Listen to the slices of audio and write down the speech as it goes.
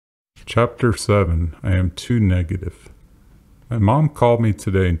Chapter 7. I am too negative. My mom called me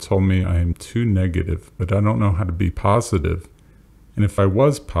today and told me I am too negative, but I don't know how to be positive. And if I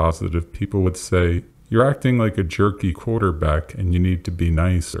was positive, people would say, "You're acting like a jerky quarterback and you need to be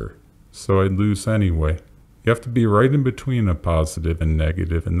nicer." So I'd lose anyway. You have to be right in between a positive and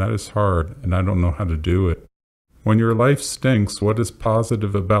negative, and that is hard, and I don't know how to do it. When your life stinks, what is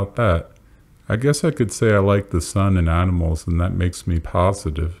positive about that? I guess I could say I like the sun and animals, and that makes me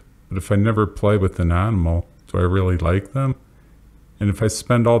positive. But if I never play with an animal, do I really like them? And if I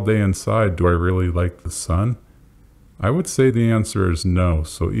spend all day inside, do I really like the sun? I would say the answer is no,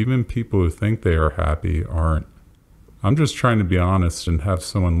 so even people who think they are happy aren't. I'm just trying to be honest and have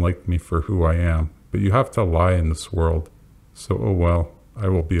someone like me for who I am, but you have to lie in this world. So oh well, I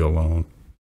will be alone.